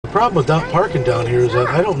problem with parking down here is that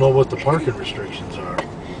I don't know what the parking restrictions are.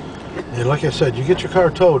 And like I said, you get your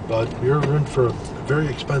car towed, bud, you're in for a very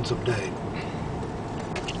expensive day.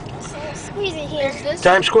 So squeeze it here.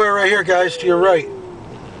 Times Square right here, guys, to your right.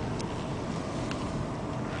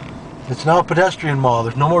 It's now a pedestrian mall.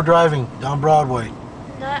 There's no more driving down Broadway.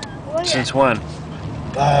 Since when?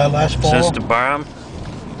 Last fall. Since the bomb?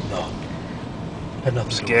 No. Had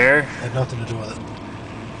nothing Scare? to do with it. Had nothing to do with it.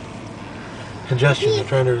 Congestion. They're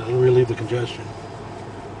trying to relieve the congestion.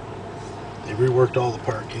 They reworked all the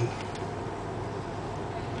parking.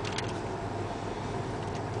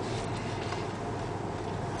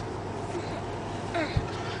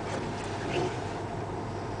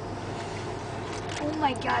 Oh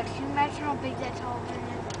my God, can you imagine how big that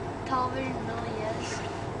television really is?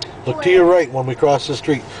 Look to your right when we cross the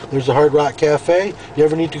street. There's a Hard Rock Cafe. You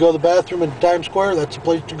ever need to go to the bathroom in Times Square? That's the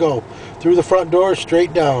place to go. Through the front door,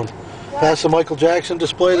 straight down. Past the Michael Jackson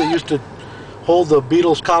display that used to hold the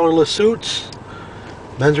Beatles collarless suits.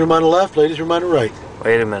 Men's room on the left, ladies' room on the right.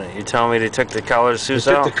 Wait a minute, you telling me they took the collarless suits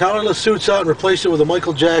out? They took the collarless suits out and replaced it with a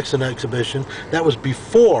Michael Jackson exhibition. That was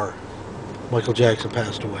before Michael Jackson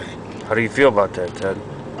passed away. How do you feel about that, Ted?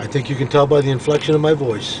 I think you can tell by the inflection of my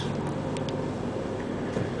voice.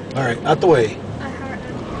 All right, out the way.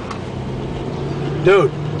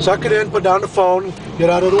 Dude, suck it in, put down the phone, get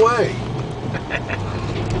out of the way.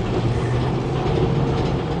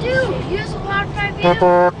 Dude, use a loud video.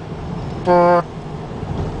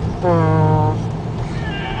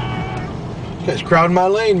 This guy's crowding my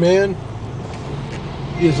lane, man.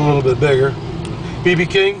 He is a little bit bigger. BB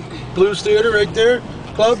King Blues Theater right there,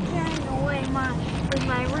 club. With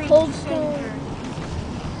my ring finger.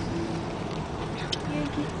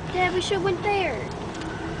 Dad, we should went there.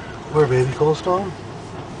 Where, baby? Cold Stone?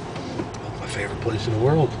 Oh, my favorite place in the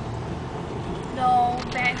world. No,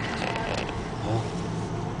 back. Oh.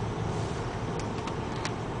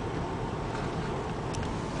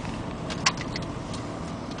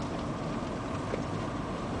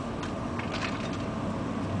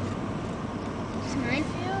 This might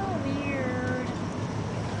feel weird.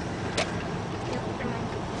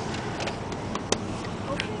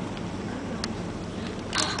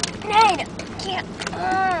 Nate, can't.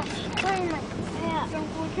 Turn my hat.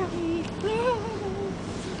 Don't look at me.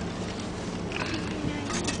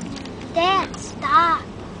 Dad, stop.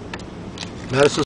 Madison